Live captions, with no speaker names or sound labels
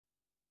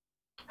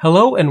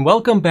Hello and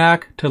welcome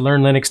back to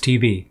Learn Linux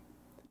TV.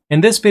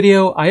 In this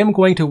video, I am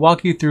going to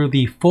walk you through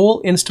the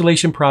full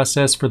installation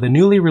process for the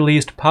newly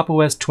released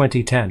popos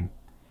 2010.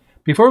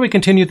 Before we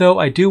continue though,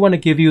 I do want to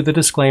give you the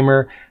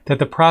disclaimer that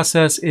the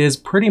process is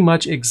pretty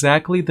much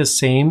exactly the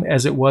same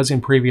as it was in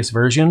previous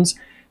versions.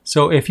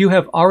 So if you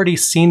have already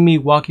seen me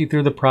walk you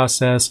through the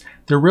process,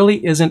 there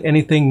really isn't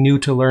anything new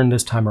to learn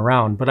this time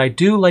around. But I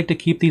do like to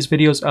keep these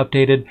videos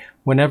updated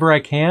whenever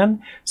I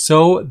can.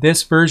 So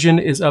this version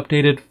is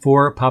updated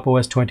for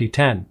popos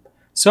 2010.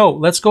 So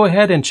let's go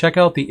ahead and check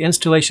out the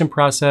installation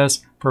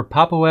process for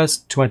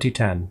popos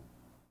 2010.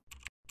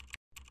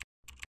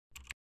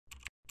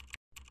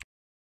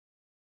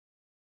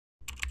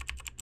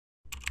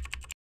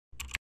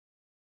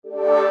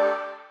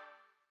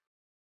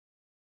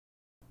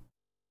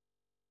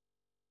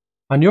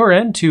 On your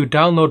end, to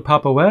download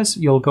popos,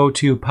 you'll go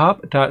to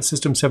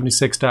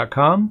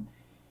pop.system76.com,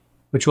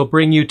 which will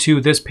bring you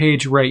to this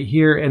page right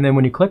here. And then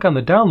when you click on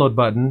the download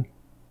button,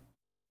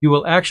 you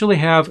will actually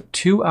have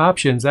two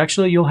options.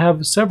 Actually, you'll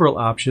have several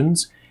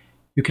options.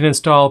 You can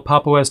install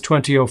popos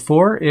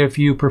 2004 if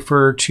you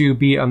prefer to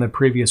be on the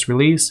previous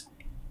release.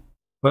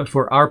 But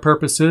for our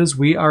purposes,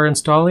 we are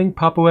installing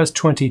popos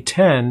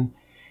 2010.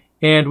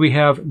 And we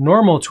have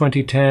normal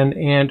 2010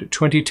 and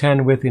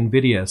 2010 with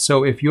NVIDIA.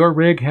 So if your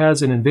rig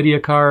has an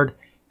NVIDIA card,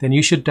 then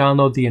you should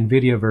download the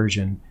NVIDIA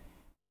version.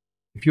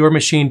 If your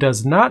machine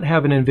does not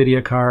have an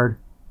NVIDIA card,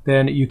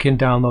 then you can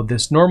download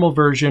this normal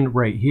version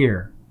right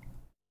here.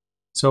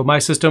 So my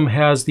system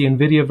has the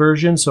NVIDIA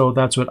version, so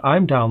that's what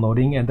I'm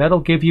downloading, and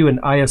that'll give you an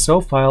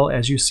ISO file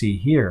as you see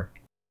here.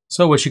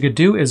 So what you could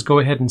do is go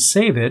ahead and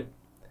save it.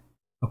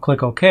 I'll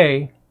click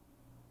OK,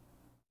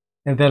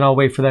 and then I'll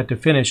wait for that to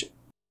finish.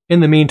 In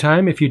the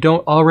meantime, if you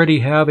don't already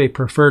have a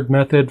preferred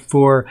method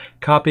for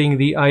copying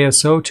the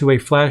ISO to a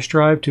flash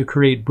drive to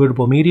create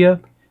bootable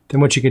media,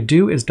 then what you could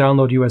do is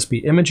download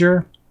USB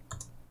Imager,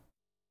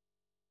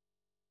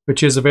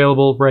 which is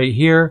available right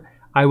here.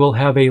 I will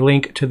have a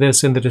link to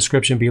this in the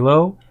description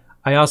below.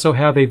 I also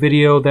have a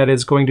video that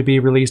is going to be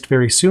released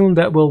very soon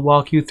that will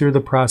walk you through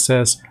the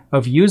process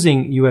of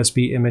using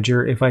USB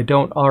Imager if I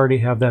don't already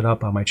have that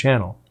up on my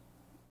channel.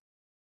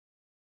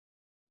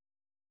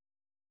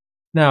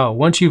 Now,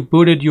 once you've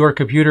booted your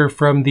computer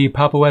from the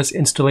popos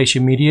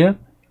installation media,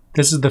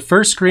 this is the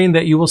first screen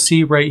that you will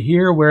see right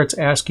here where it's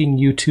asking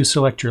you to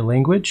select your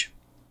language,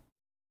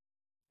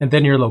 and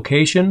then your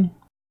location,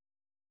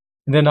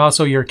 and then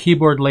also your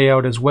keyboard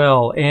layout as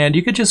well. And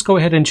you could just go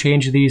ahead and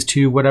change these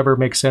to whatever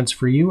makes sense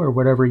for you or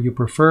whatever you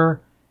prefer.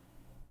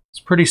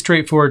 It's pretty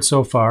straightforward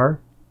so far.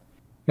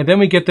 And then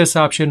we get this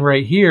option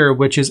right here,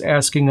 which is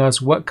asking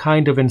us what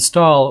kind of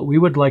install we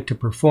would like to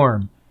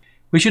perform.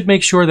 We should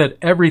make sure that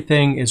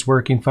everything is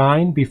working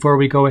fine before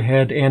we go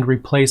ahead and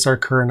replace our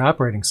current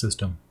operating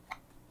system.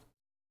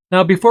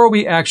 Now, before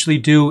we actually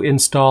do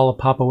install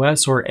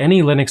popos or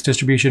any Linux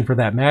distribution for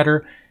that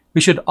matter,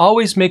 we should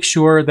always make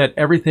sure that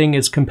everything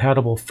is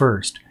compatible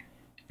first.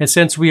 And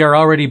since we are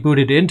already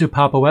booted into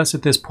popos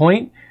at this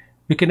point,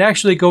 we can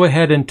actually go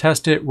ahead and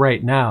test it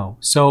right now.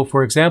 So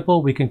for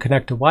example, we can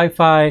connect to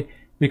Wi-Fi,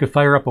 we could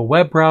fire up a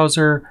web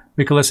browser,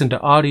 we could listen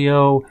to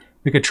audio,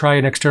 we could try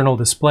an external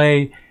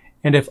display.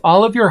 And if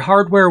all of your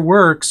hardware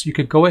works, you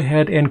could go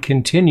ahead and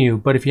continue.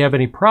 But if you have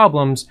any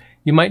problems,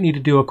 you might need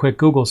to do a quick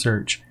Google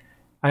search.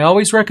 I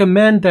always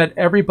recommend that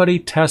everybody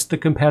test the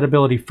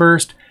compatibility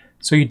first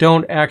so you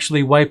don't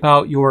actually wipe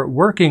out your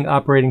working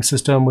operating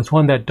system with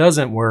one that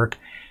doesn't work.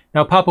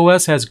 Now,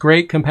 popos has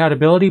great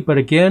compatibility, but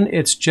again,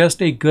 it's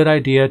just a good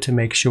idea to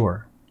make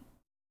sure.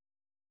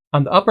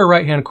 On the upper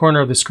right-hand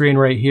corner of the screen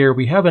right here,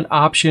 we have an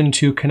option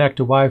to connect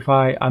to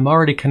Wi-Fi. I'm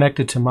already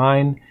connected to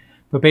mine.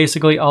 But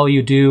basically all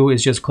you do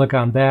is just click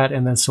on that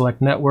and then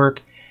select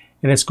network,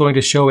 and it's going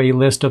to show a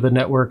list of the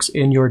networks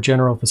in your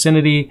general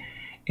vicinity.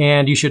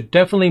 And you should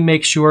definitely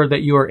make sure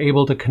that you are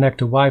able to connect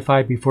to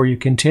Wi-Fi before you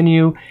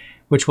continue,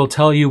 which will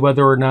tell you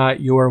whether or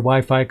not your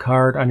Wi-Fi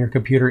card on your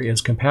computer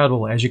is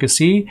compatible. As you can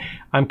see,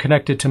 I'm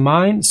connected to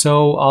mine,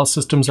 so all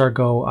systems are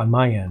go on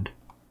my end.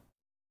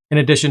 In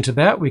addition to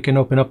that, we can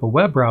open up a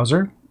web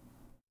browser,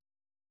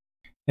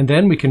 and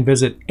then we can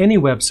visit any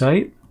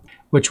website,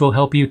 which will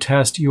help you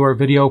test your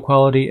video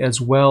quality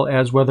as well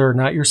as whether or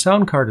not your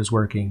sound card is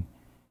working.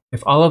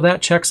 If all of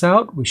that checks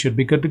out, we should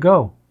be good to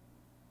go.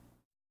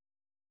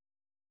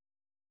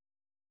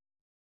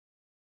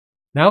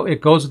 Now,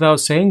 it goes without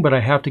saying, but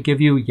I have to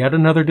give you yet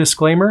another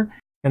disclaimer,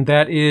 and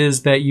that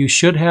is that you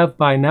should have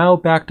by now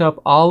backed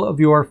up all of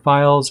your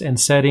files and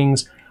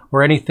settings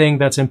or anything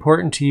that's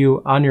important to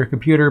you on your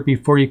computer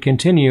before you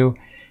continue,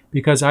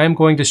 because I am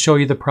going to show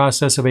you the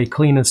process of a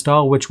clean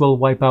install, which will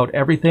wipe out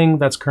everything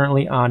that's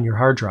currently on your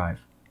hard drive.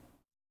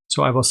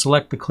 So I will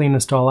select the clean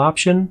install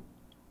option.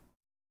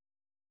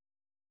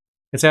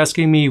 It's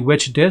asking me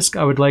which disk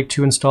I would like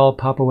to install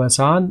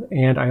popos on,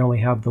 and I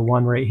only have the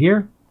one right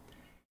here.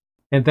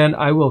 And then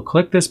I will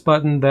click this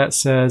button that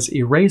says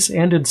erase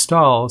and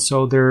install,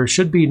 so there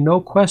should be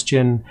no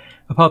question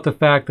about the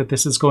fact that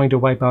this is going to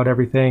wipe out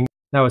everything.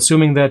 Now,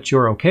 assuming that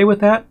you're okay with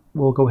that,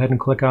 we'll go ahead and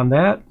click on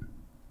that.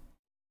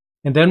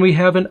 And then we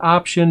have an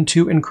option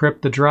to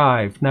encrypt the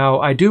drive. Now,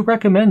 I do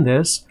recommend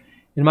this.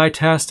 In my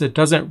test, it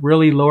doesn't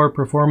really lower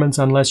performance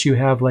unless you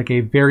have like a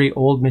very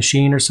old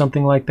machine or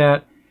something like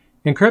that.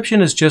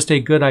 Encryption is just a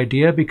good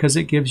idea because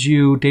it gives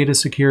you data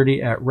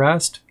security at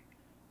rest,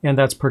 and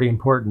that's pretty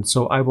important.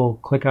 So I will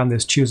click on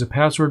this Choose a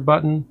Password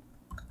button.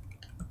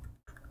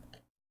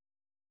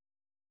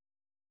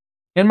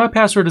 And my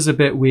password is a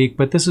bit weak,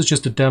 but this is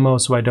just a demo,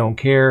 so I don't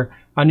care.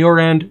 On your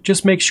end,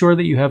 just make sure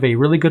that you have a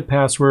really good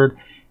password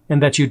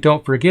and that you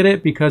don't forget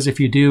it, because if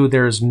you do,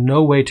 there is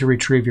no way to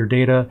retrieve your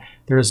data.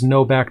 There is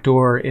no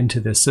backdoor into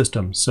this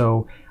system.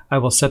 So I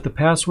will set the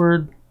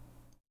password.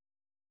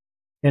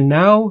 And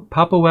now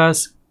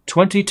popos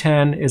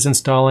 2010 is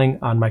installing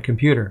on my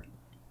computer.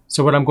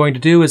 So what I'm going to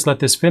do is let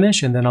this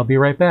finish, and then I'll be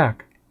right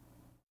back.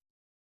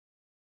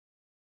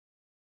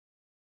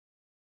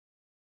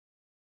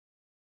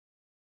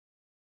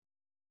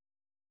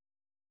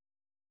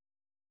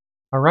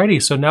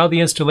 Alrighty, so now the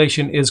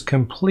installation is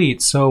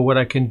complete. So what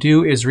I can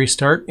do is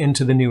restart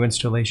into the new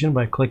installation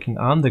by clicking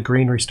on the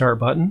green restart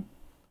button.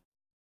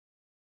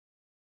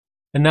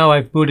 And now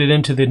I've booted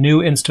into the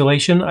new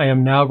installation. I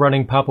am now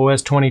running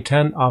popos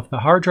 2010 off the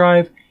hard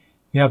drive.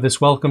 You have this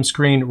welcome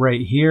screen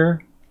right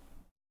here.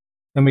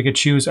 Then we could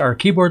choose our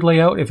keyboard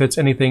layout if it's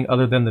anything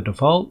other than the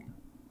default.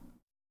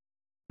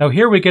 Now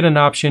here we get an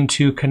option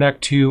to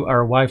connect to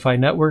our Wi-Fi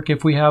network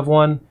if we have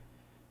one.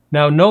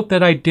 Now note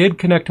that I did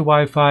connect to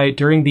Wi-Fi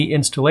during the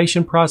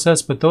installation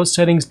process, but those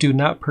settings do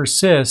not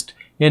persist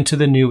into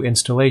the new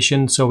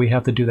installation, so we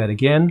have to do that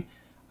again.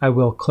 I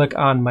will click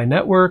on my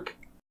network,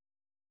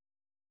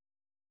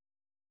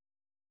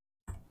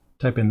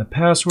 type in the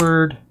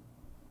password,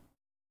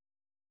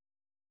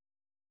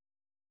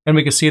 and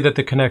we can see that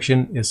the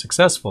connection is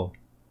successful.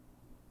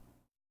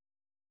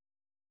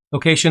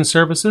 Location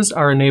services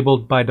are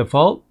enabled by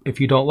default.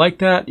 If you don't like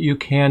that, you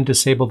can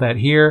disable that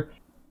here.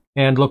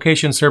 And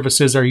location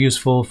services are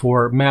useful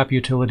for map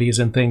utilities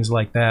and things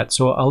like that,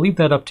 so I'll leave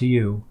that up to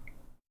you.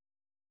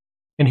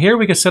 And here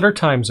we can set our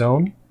time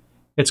zone.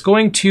 It's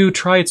going to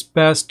try its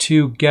best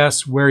to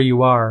guess where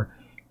you are,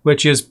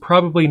 which is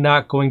probably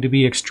not going to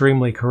be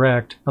extremely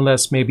correct,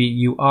 unless maybe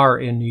you are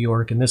in New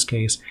York in this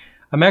case.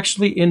 I'm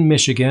actually in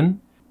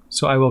Michigan,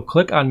 so I will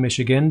click on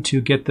Michigan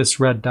to get this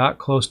red dot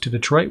close to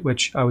Detroit,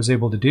 which I was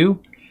able to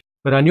do.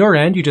 But on your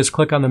end, you just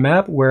click on the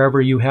map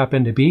wherever you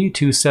happen to be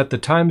to set the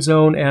time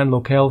zone and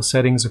locale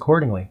settings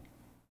accordingly.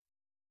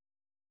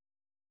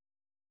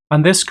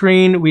 On this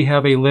screen, we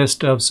have a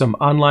list of some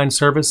online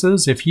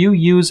services. If you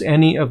use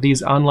any of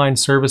these online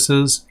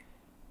services,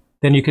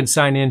 then you can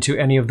sign into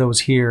any of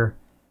those here.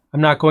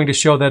 I'm not going to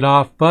show that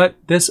off, but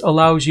this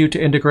allows you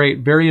to integrate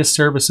various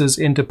services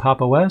into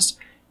popos,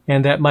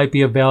 and that might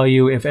be of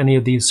value if any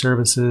of these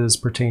services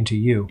pertain to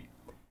you.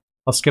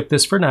 I'll skip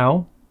this for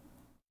now.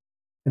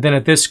 And then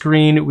at this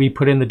screen, we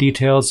put in the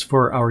details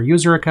for our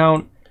user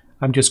account.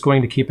 I'm just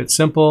going to keep it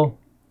simple.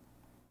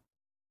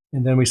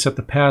 And then we set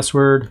the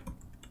password.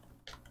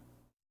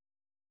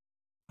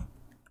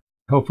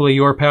 Hopefully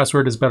your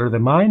password is better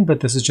than mine, but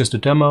this is just a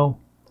demo.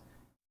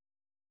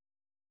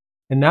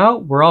 And now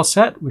we're all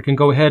set. We can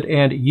go ahead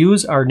and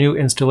use our new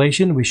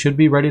installation. We should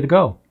be ready to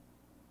go.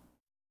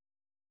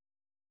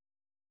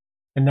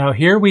 And now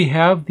here we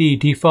have the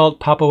default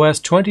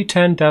popos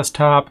 2010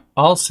 desktop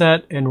all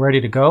set and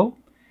ready to go.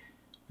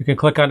 You can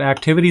click on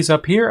Activities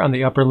up here on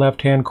the upper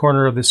left-hand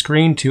corner of the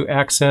screen to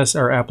access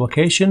our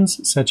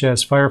applications, such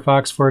as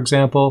Firefox, for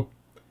example.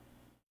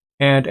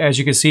 And as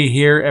you can see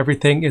here,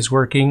 everything is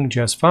working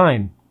just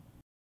fine.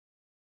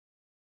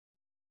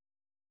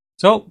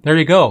 So there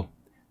you go.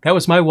 That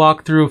was my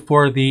walkthrough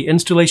for the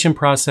installation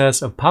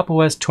process of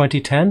popos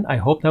 2010. I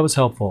hope that was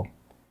helpful.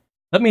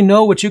 Let me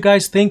know what you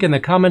guys think in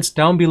the comments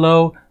down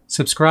below.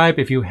 Subscribe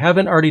if you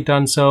haven't already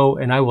done so,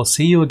 and I will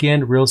see you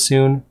again real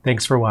soon.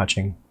 Thanks for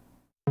watching.